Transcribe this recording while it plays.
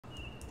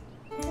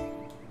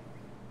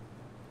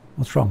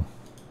What's wrong?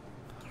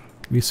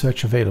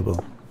 Research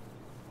available.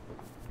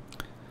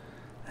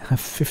 I have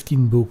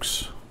 15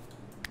 books.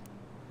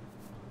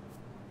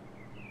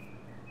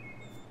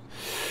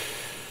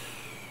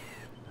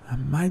 I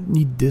might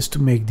need this to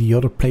make the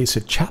other place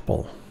a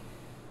chapel.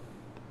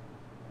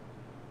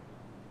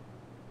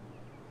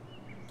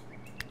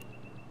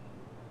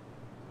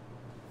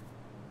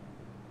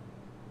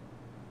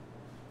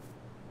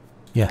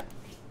 Yeah.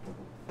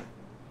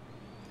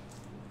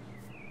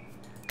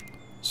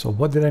 So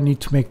what did I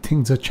need to make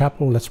things a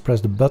chapel? Let's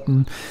press the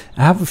button.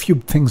 I have a few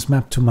things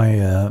mapped to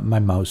my my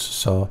mouse.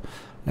 So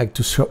like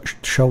to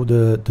show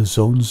the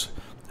zones,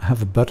 I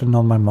have a button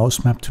on my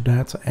mouse mapped to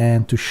that,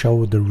 and to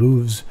show the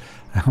roofs,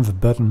 I have a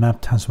button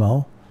mapped as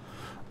well.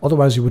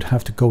 Otherwise you would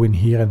have to go in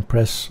here and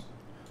press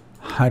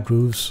hide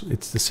roofs.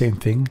 It's the same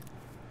thing.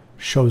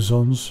 Show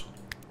zones,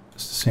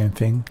 it's the same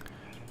thing.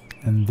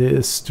 And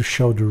this to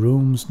show the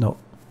rooms. No,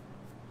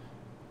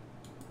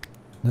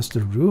 that's the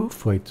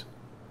roof. Wait,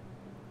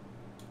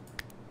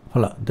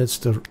 voila, that's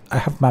the, I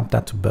have mapped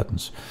that to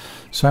buttons.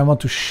 So I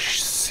want to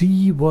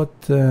see what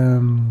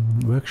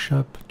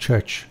workshop,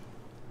 church.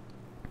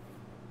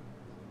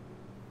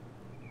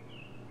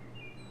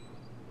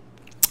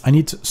 I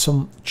need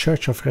some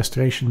Church of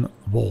Restoration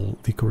wall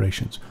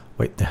decorations.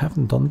 Wait, they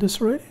haven't done this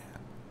already?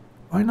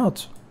 Why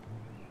not?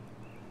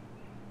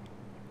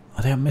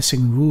 Oh, they are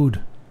missing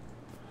wood.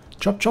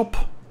 Chop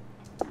chop.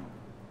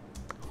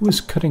 Who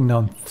is cutting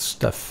down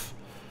stuff?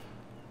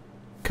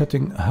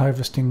 Cutting,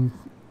 harvesting.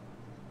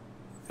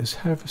 Is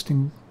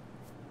harvesting...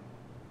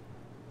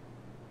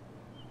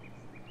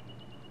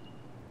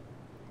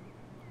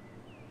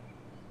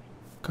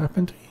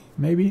 Carpentry,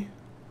 maybe?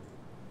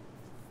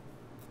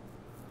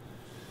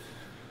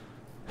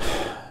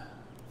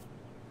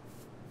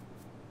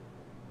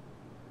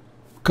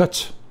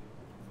 Cut.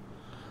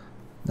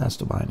 That's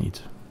the one I need.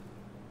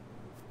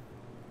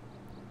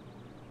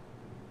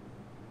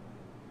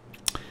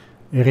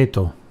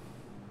 Reto.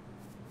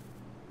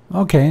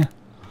 Okay.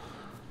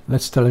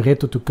 Let's tell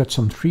Reto to cut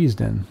some trees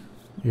then.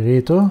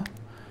 Reto,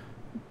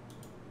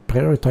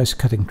 prioritize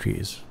cutting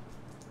trees.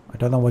 I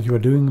don't know what you are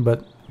doing,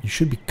 but you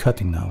should be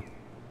cutting now.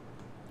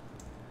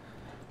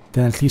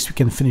 Then at least we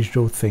can finish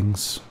those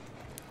things.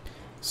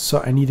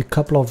 So I need a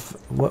couple of,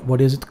 what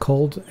is it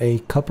called? A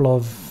couple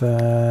of,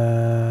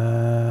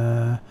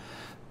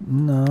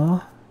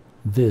 no,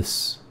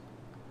 this.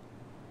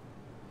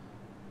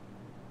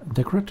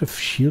 Decorative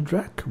shield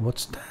rack?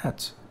 What's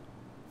that?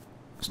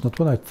 It's not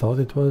what I thought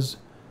it was.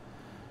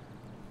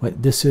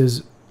 Wait, this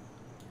is,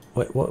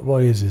 wait,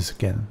 what is this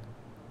again?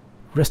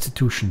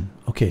 Restitution,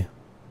 okay.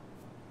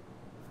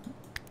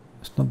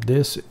 It's not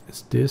this,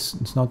 it's this,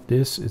 it's not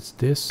this, it's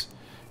this.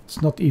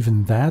 It's not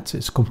even that,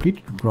 it's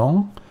completely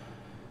wrong.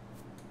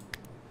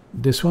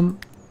 This one,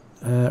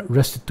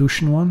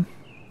 restitution one.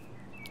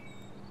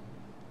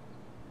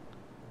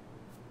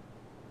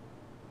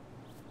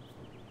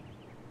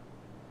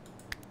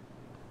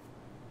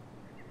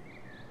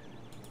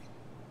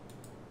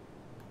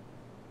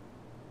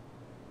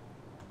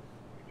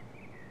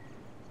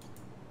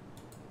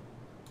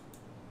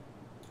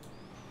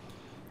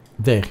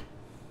 There.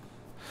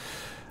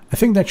 I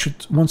think that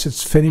should, once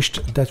it's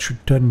finished, that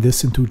should turn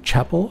this into a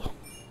chapel,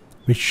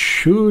 which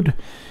should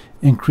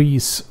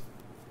increase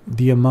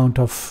the amount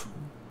of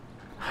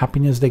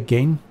happiness they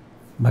gain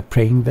by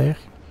praying there.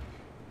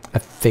 I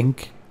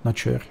think, not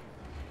sure.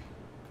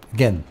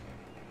 Again,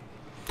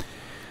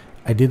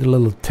 I did a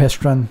little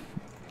test run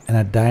and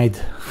I died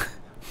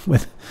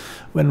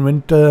when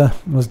winter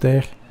was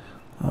there.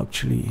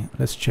 Actually,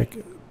 let's check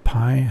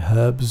pie,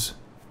 herbs.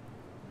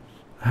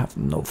 I have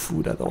no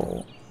food at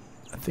all.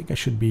 I think I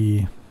should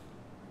be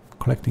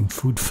collecting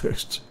food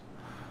first.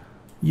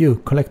 You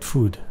collect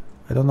food.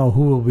 I don't know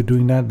who will be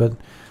doing that, but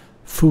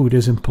food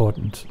is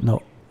important.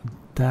 No,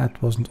 that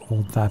wasn't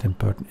all that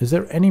important. Is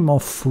there any more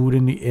food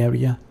in the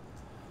area?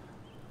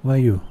 Where are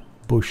you?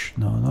 Bush.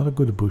 No, not a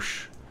good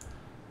bush.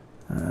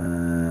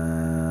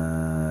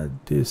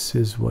 This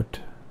is what?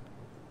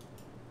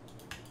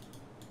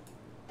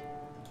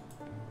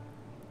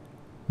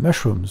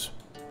 Mushrooms.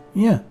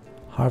 Yeah,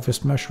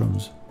 harvest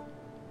mushrooms.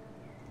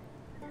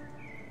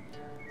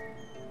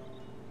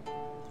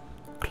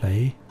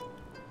 Clay.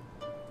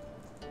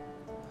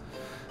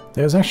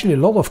 There's actually a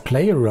lot of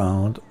clay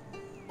around.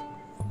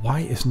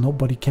 Why is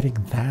nobody getting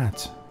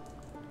that?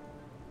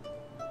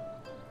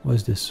 What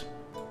is this?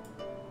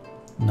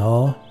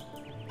 No.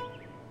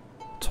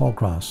 Tall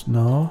grass.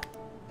 No.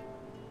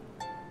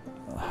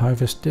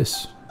 Harvest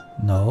this.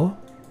 No.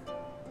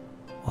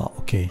 Oh,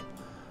 okay.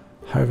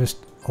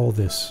 Harvest all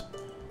this.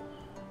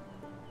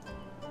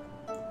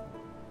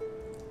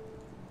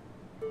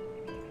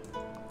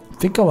 I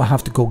think I will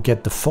have to go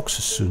get the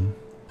foxes soon.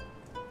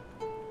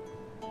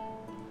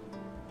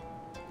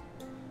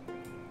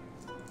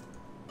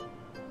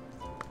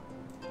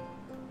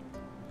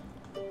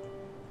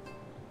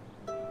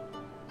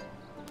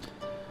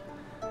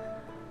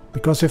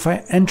 Because if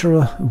I enter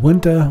a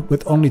winter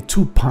with only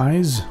 2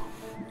 pies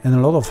and a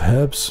lot of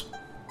herbs,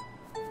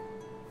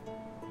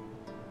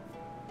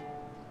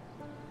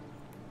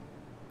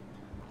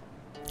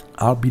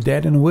 I'll be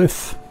dead in a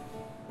whiff.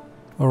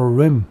 Or a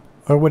rim.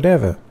 Or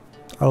whatever.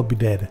 I'll be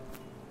dead.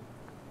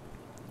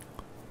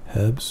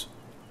 Herbs.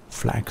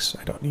 Flax.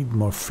 I don't need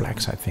more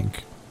flax, I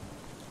think.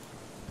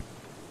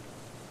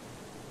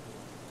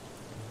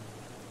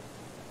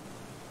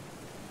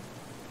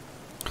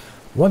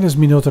 What is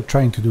Minotaur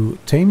trying to do?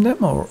 Tame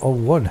them or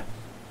what?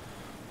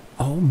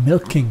 Oh,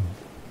 milking.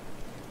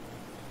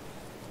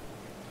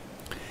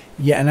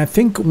 Yeah, and I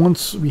think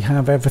once we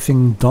have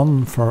everything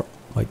done for...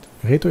 Like,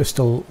 Reto is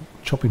still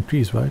chopping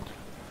trees, right?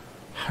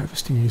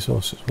 Harvesting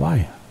resources.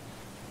 Why?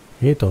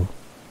 Reto,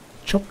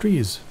 chop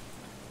trees.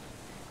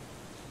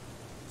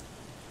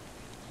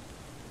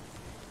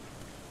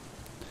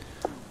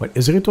 Wait,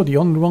 is Reto the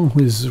only one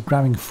who is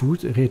grabbing food?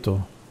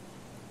 Reto.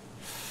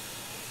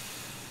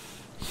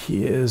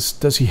 He is...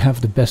 Does he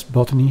have the best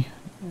botany?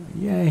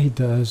 Yeah, he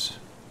does.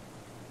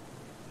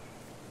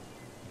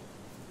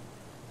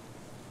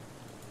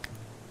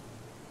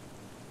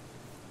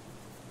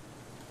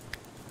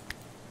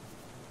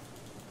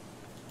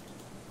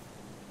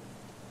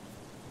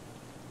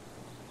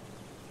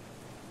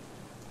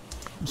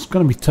 It's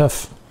gonna be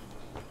tough.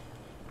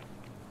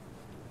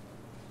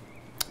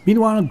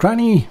 Meanwhile,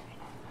 Granny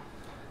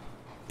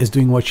is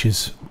doing what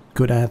she's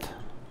good at.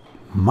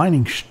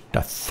 Mining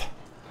stuff.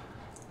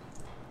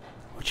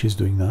 What she's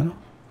doing now.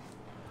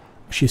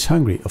 She's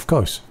hungry, of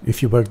course.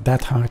 If you work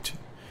that hard,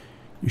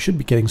 you should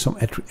be getting some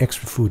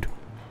extra food.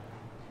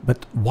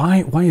 But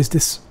why is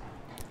this?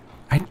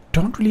 I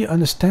don't really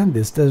understand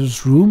this.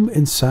 There's room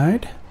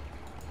inside,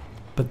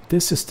 but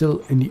this is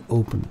still in the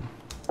open.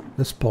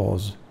 Let's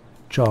pause.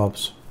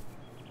 Jobs.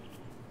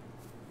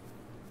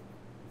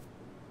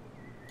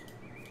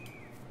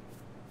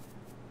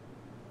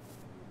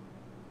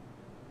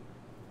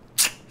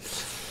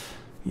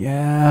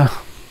 Yeah,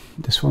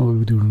 this one we'll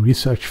be doing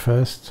research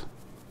first,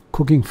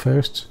 cooking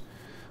first,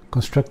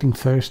 constructing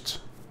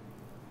first,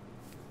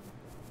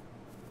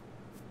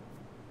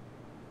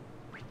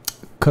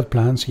 cut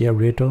plants, yeah,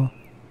 Reto.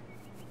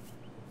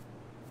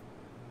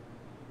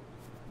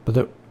 But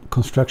the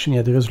construction,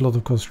 yeah, there is a lot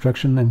of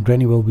construction, and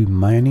Granny will be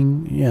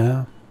mining,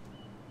 yeah.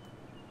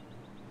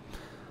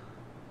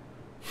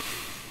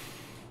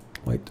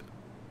 Wait,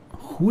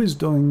 who is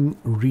doing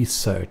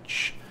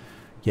research?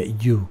 Yeah,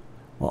 you.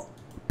 Well,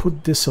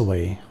 put this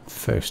away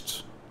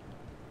first.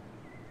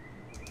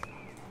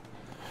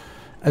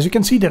 As you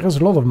can see, there is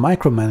a lot of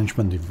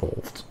micromanagement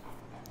involved.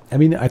 I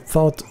mean, I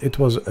thought it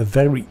was a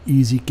very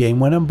easy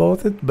game when I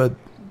bought it, but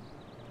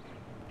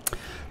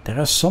there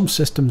are some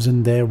systems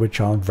in there which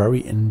are very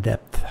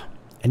in-depth,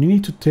 and you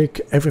need to take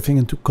everything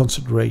into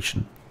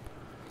consideration.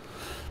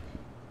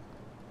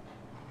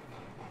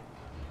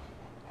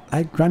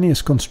 Like Granny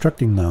is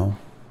constructing now,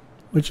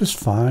 which is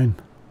fine.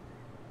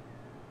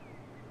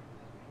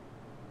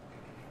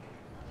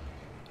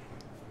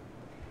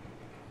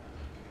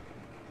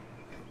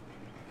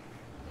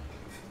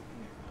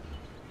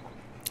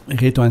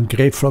 Reto and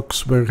Grey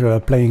Fox were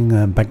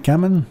playing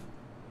backgammon.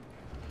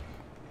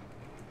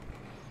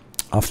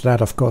 After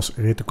that, of course,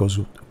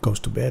 Reto goes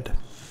to bed.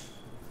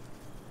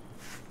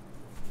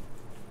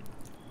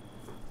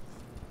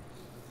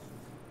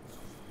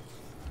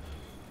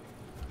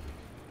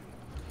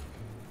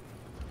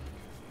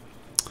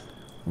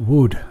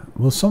 Wood.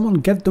 Will someone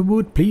get the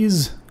wood,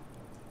 please?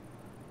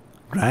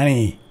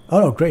 Granny. Oh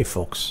no, Grey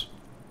Fox.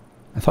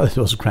 I thought it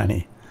was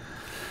Granny.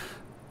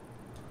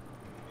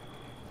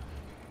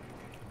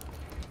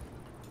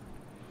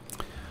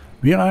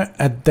 We are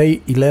at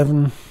day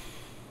 11.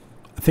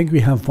 I think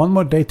we have one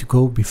more day to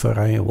go before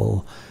I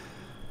will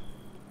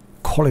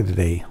call it a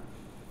day.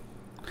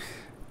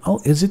 Oh,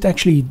 is it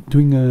actually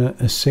doing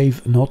a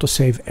save, an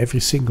autosave every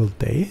single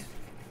day?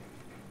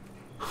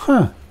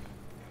 Huh.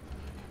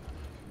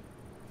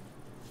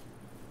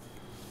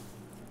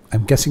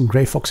 I'm guessing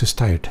Grey Fox is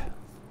tired.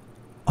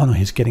 Oh no,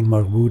 he's getting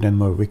more wood and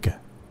more wicker.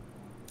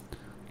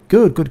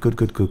 Good, good, good,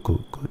 good, good,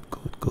 good, good,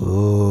 good,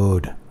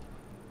 good.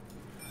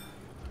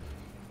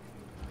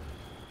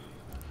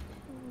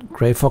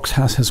 Grey Fox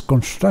has his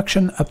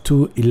construction up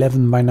to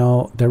 11 by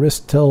now. There is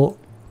still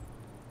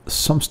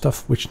some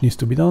stuff which needs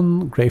to be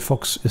done. Grey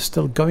Fox is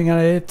still going at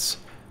it.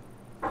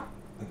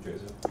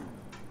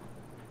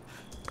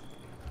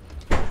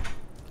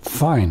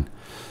 Fine.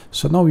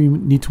 So now we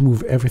need to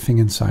move everything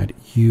inside.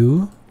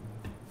 You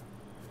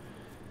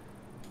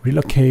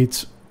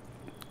relocate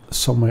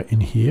somewhere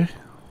in here.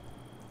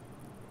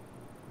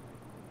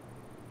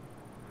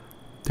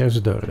 There's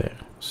a door there.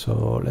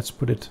 So let's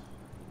put it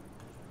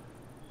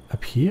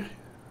up here.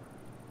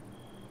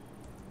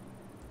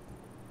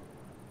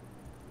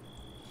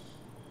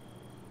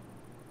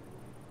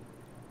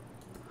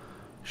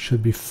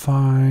 Should be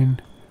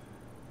fine.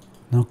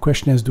 Now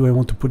question is, do I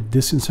want to put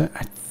this inside?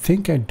 I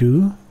think I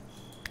do.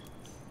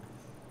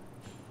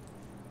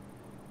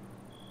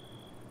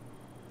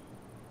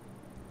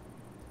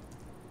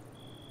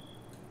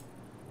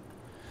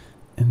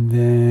 And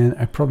then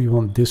I probably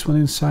want this one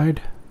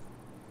inside.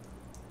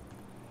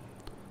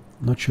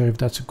 Not sure if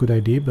that's a good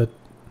idea, but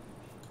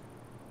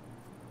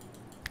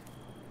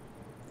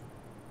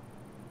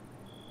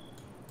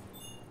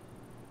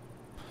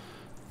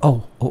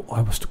Oh,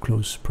 I was too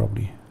close,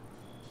 probably.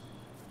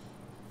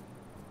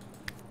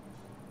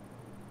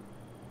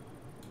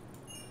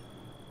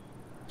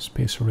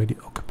 Space already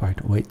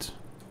occupied. Wait.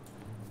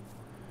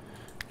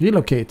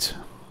 Relocate.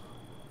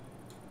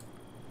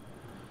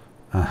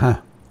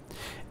 Aha.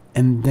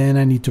 And then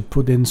I need to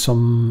put in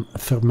some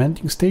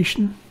fermenting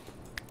station.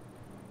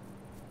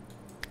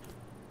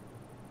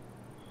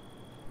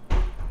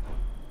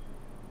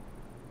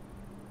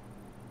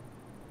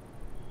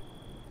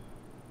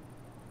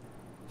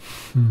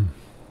 I'm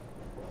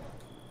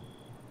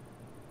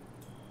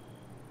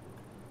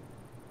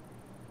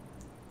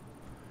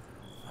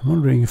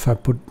wondering if I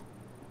put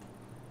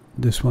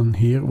this one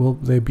here, will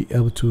they be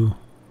able to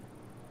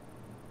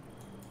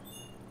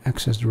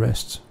access the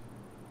rest?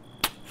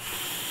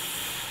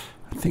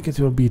 I think it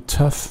will be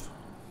tough.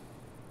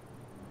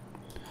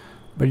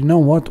 But you know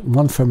what?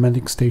 One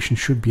fermenting station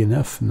should be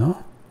enough,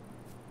 no?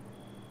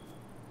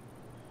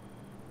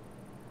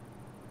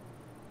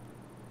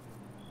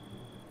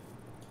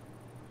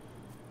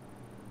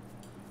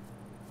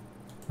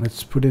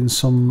 Let's put in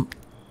some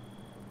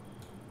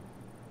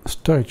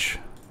storage.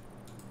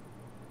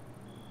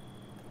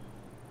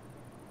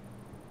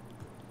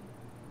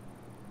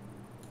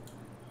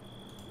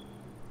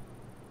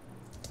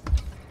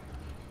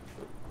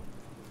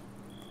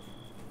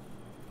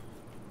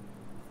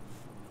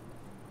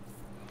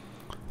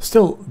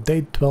 Still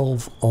day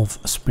 12 of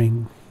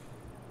spring.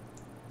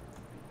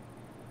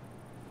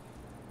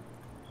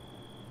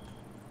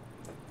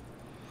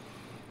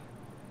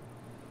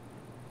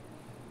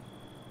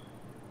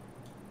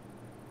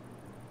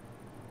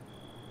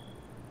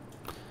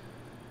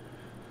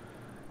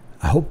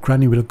 I hope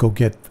Granny will go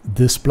get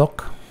this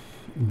block,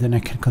 then I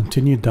can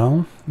continue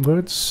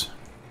downwards.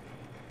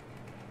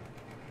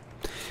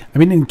 I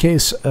mean, in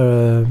case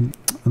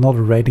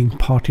another raiding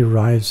party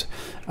arrives,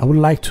 I would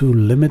like to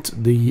limit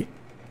the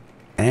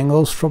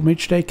angles from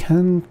which they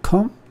can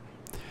come.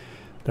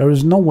 There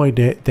is no way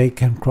they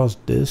can cross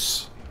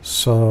this,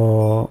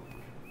 so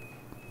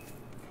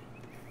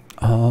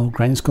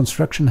Granny's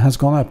construction has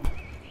gone up.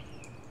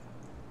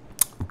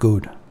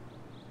 Good.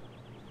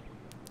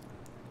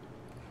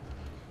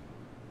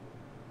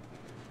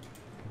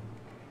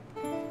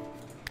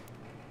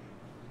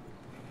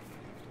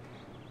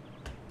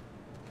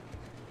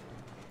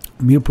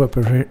 Meal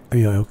preparation.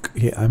 Yeah,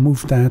 okay, I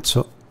moved that.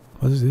 So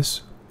what is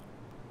this?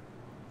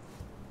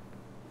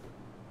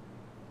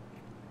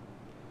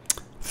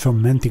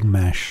 Fermenting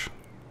mash.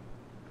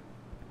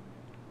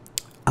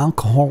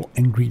 Alcohol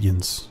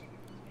ingredients.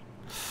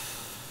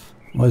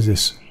 What is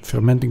this?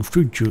 Fermenting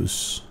fruit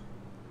juice.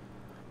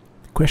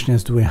 The question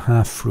is, do I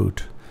have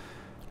fruit?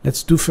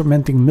 Let's do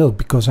fermenting milk,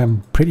 because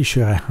I'm pretty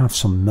sure I have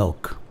some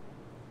milk.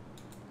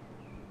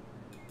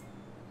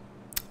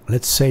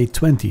 Let's say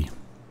 20.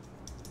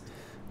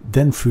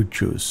 Then fruit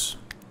juice.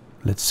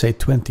 Let's say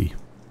 20.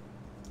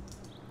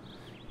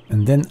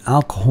 And then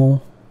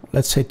alcohol.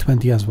 Let's say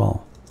 20 as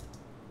well.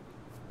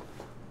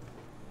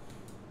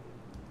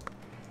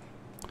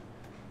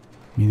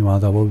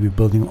 Meanwhile, I will be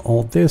building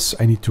all this.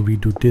 I need to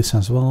redo this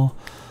as well.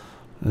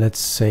 Let's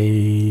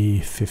say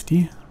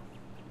 50.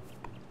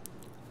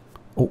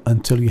 Oh,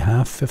 until you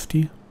have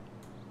 50.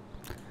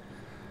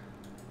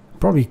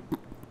 Probably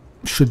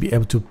should be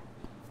able to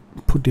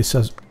put this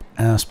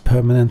as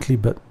permanently,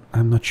 but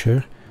I'm not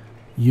sure.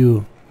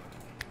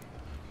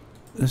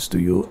 Let's do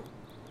you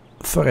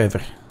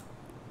forever.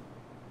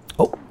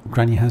 Oh,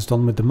 Granny has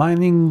done with the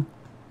mining.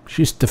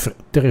 She's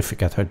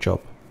terrific at her job.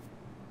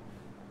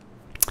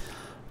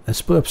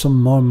 Let's put up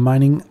some more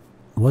mining.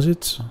 Was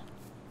it?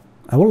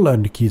 I will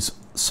learn the keys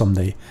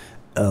someday.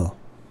 Oh.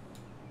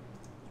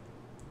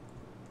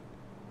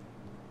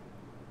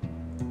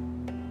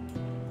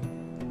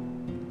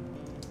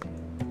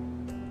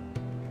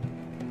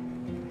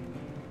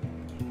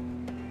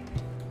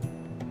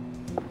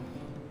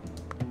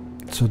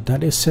 So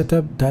that is set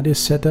up, that is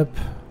set up.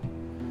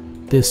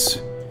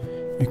 This,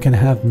 you can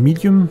have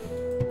medium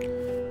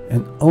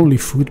and only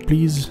food,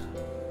 please.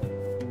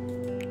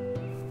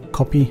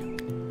 Copy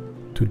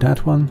to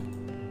that one.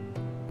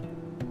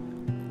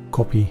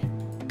 Copy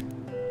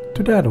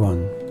to that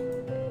one.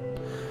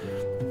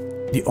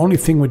 The only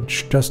thing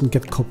which doesn't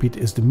get copied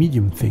is the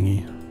medium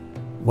thingy.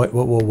 Wait,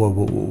 whoa, whoa, whoa,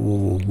 whoa,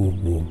 whoa, whoa,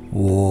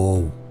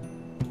 whoa, whoa.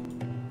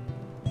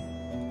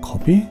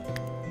 Copy.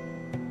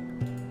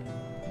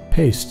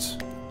 Paste.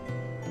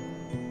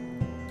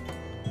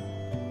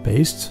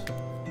 Paste.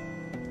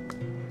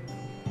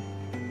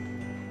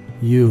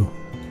 You.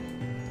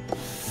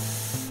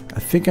 I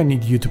think I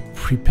need you to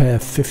prepare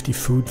 50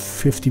 food,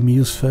 50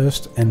 meals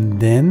first, and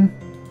then...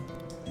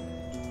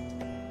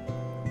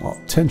 Well,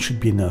 10 should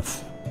be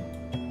enough.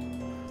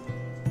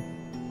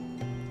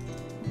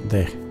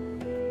 There.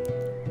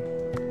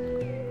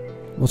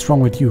 What's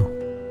wrong with you?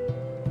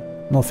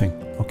 Nothing.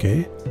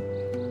 Okay.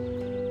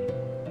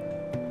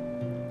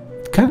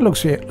 It kind of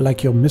looks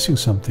like you're missing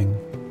something.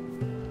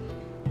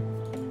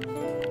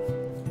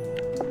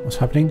 What's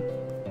happening?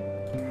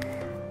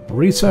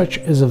 Research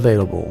is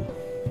available.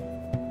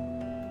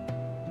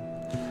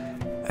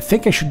 I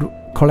think I should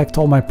collect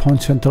all my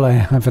points until I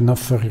have enough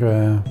for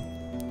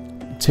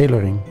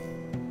tailoring.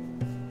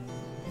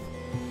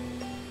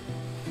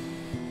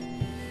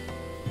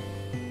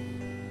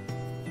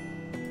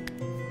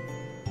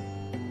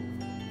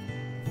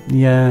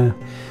 Yeah,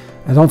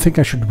 I don't think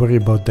I should worry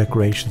about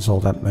decorations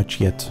all that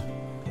much yet.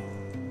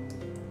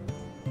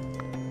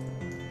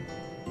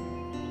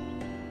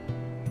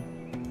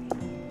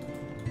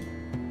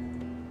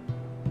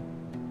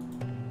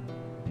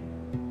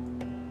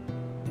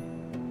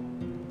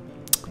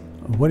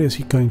 What is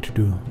he going to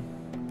do?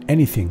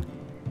 Anything.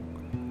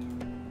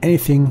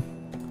 Anything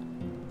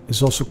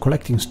is also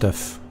collecting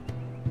stuff.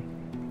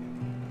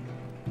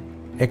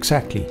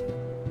 Exactly.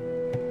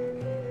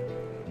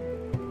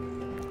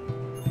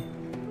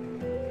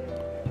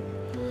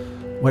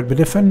 Wait, but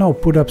if I now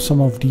put up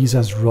some of these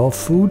as raw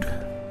food,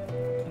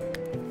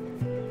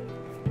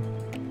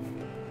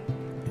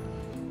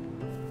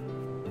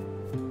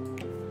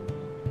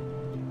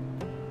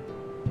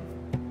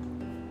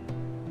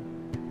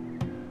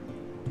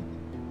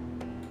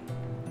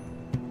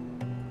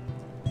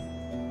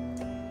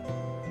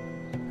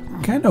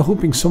 kind of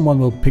hoping someone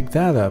will pick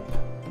that up.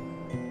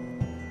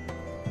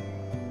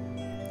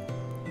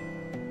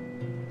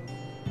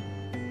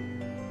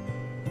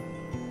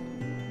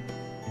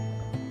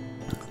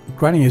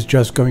 Granny is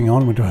just going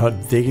on with her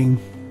digging.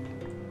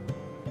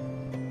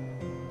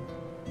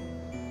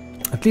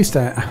 At least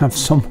I have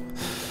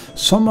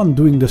someone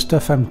doing the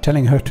stuff I'm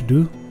telling her to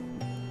do.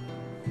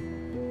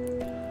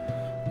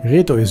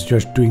 Reto is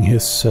just doing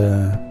his...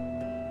 Oh,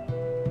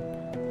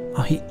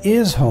 he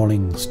is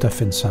hauling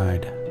stuff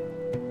inside.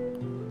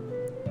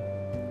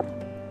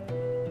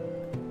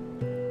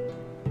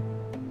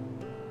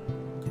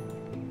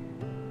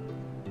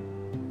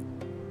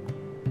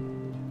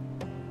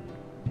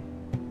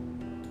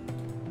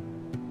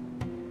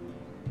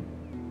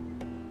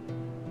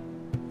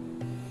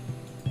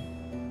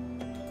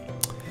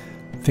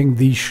 I think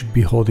these should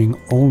be holding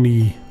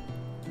only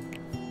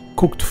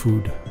cooked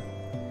food.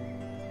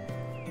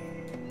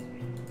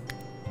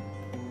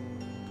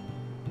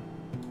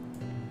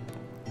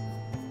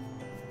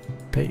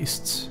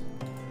 Pastes.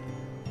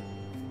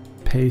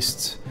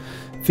 Pastes.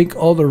 I think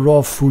all the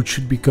raw food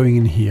should be going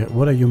in here.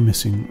 What are you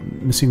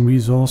missing? Missing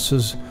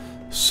resources,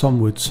 some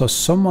wood. So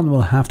someone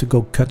will have to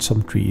go cut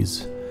some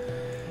trees.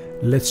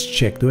 Let's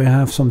check. Do I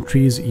have some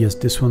trees? Yes,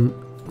 this one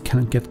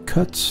can get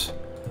cut.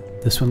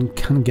 This one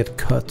can get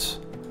cut.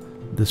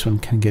 This one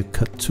can get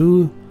cut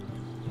too.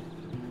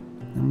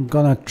 I'm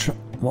gonna try...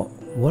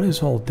 What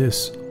is all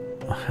this?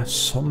 I have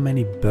so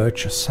many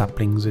birch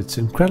saplings. It's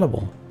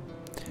incredible.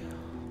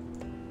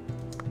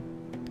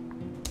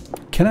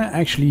 Can I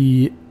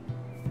actually...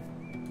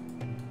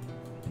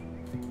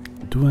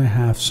 Do I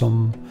have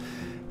some...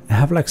 I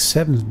have like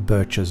 7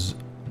 birches.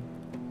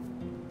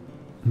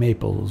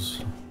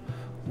 Maples.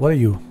 What are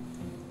you?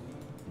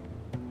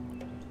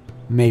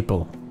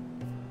 Maple.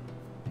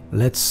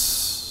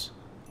 Let's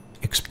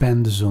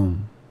expand the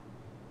zone.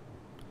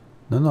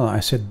 No, I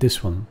said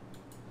this one.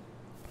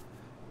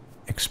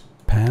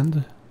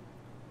 Expand?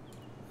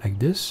 Like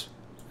this?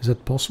 Is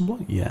that possible?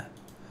 Yeah.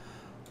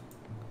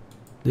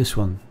 This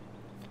one.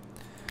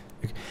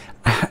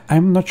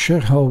 I'm not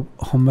sure how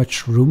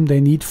much room they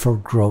need for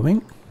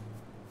growing.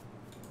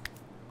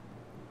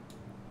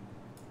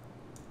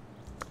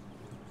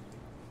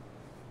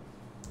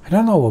 I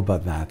don't know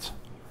about that.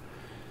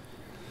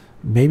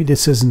 Maybe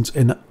this isn't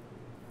in...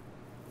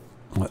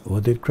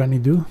 What did Granny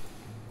do?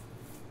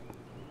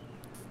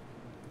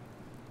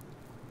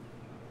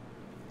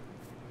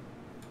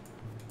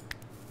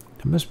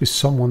 There must be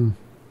someone...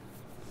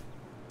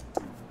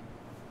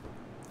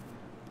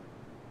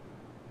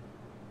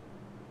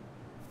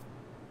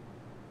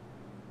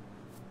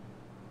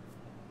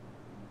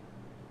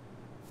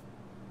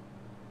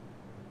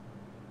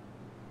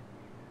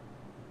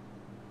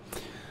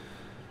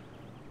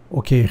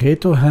 Okay,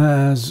 Reto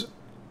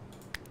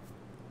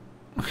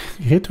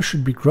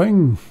should be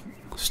growing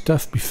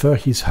stuff before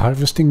he's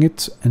harvesting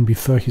it and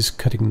before he's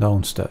cutting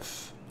down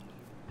stuff.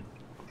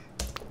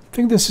 I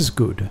think this is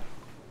good.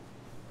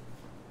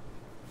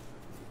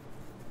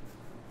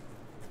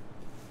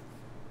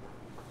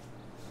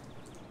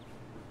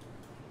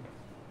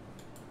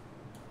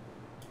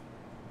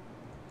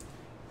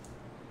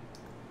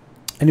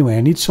 Anyway,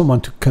 I need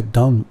someone to cut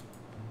down.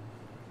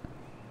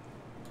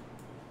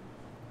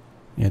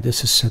 Yeah,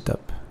 this is set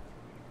up.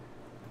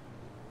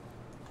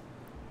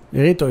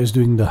 Reto is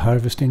doing the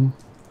harvesting.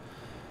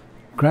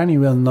 Granny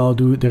will now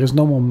do... There is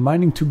no more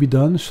mining to be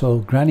done, so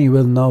Granny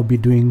will now be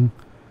doing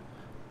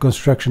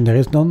construction. There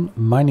is none.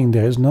 Mining,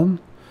 there is none.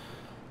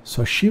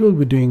 So she will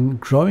be doing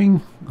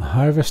growing,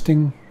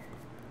 harvesting,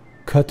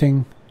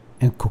 cutting,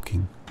 and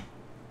cooking.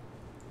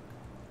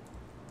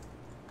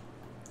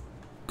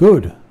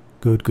 Good.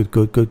 Good, good,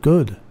 good, good,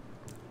 good.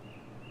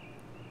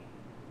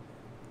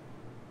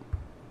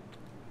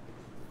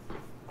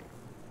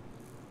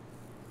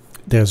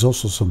 There's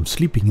also some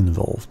sleeping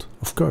involved,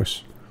 of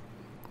course.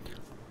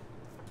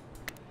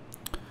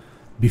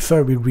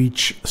 Before we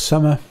reach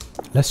summer,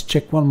 let's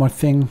check one more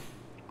thing.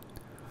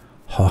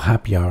 How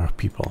happy are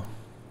people?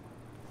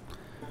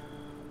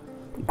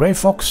 Grey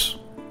Fox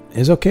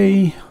is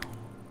okay.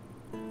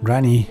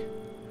 Granny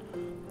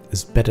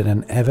is better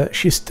than ever.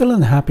 She's still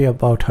unhappy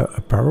about her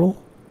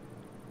apparel.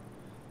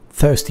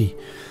 Thirsty.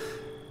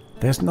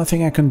 There's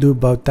nothing I can do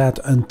about that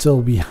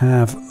until we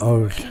have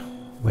our...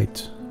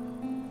 Wait.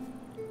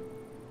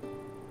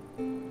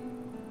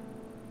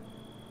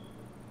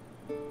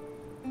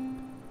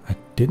 I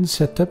didn't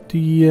set up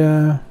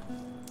the...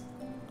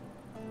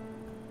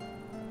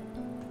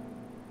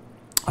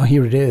 Oh,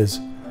 here it is.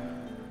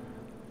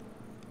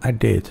 I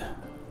did.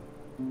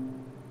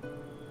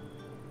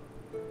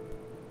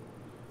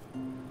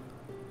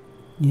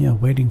 Yeah,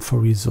 waiting for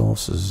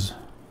resources.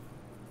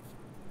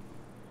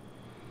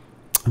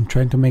 I'm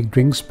trying to make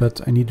drinks, but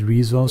I need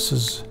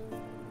resources.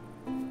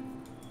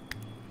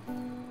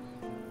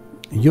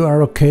 You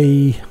are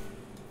okay.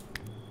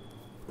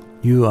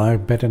 You are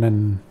better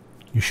than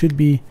you should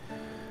be.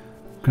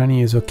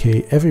 Granny is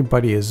okay.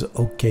 Everybody is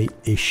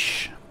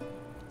okay-ish.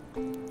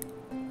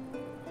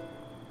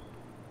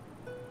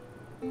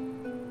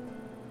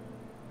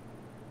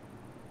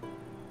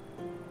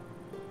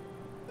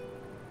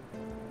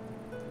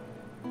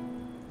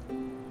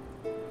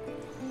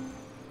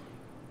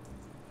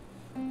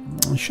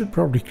 I should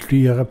probably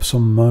clear up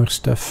some more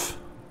stuff.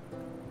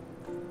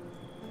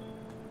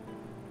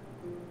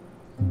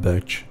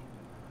 Birch.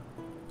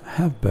 I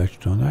have birch,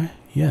 don't I?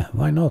 Yeah,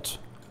 why not?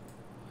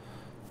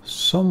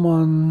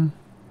 Someone...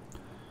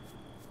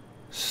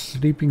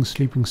 Sleeping.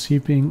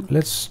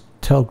 Let's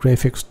tell Grey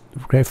Fox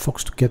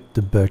to get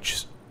the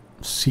birch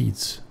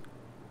seeds.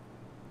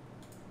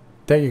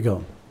 There you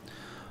go.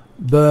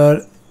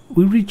 But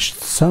we reached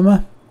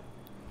summer.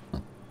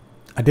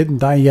 I didn't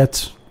die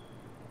yet.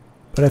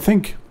 But I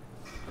think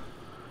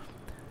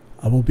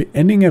I will be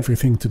ending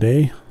everything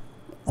today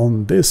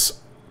on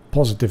this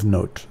positive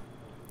note.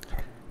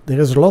 There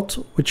is a lot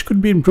which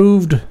could be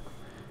improved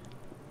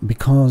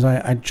because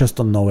I just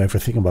don't know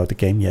everything about the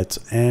game yet.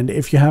 And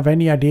if you have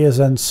any ideas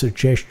and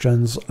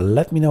suggestions,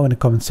 let me know in the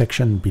comment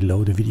section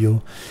below the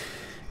video.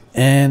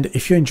 And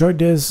if you enjoyed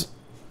this,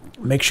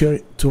 make sure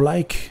to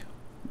like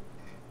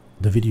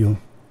the video.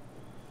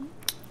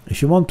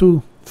 If you want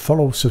to,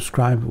 follow,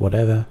 subscribe,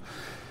 whatever.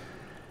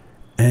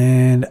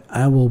 And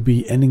I will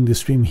be ending the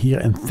stream here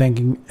and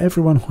thanking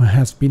everyone who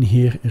has been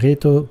here.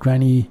 Reto,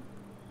 Granny,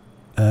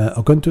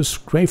 Augustus,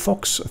 Grey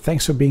Fox,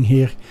 thanks for being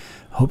here.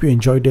 Hope you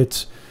enjoyed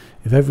it.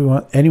 If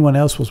anyone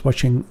else was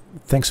watching,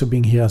 thanks for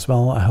being here as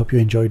well. I hope you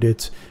enjoyed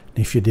it. And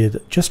if you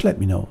did, just let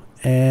me know.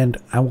 And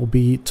I will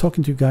be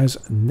talking to you guys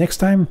next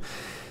time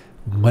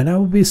when I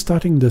will be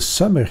starting the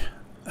summer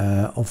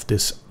of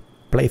this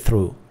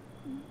playthrough.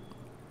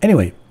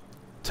 Anyway,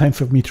 time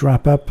for me to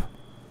wrap up.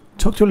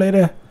 Talk to you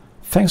later.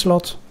 Thanks a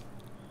lot.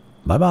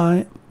 Bye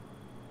bye.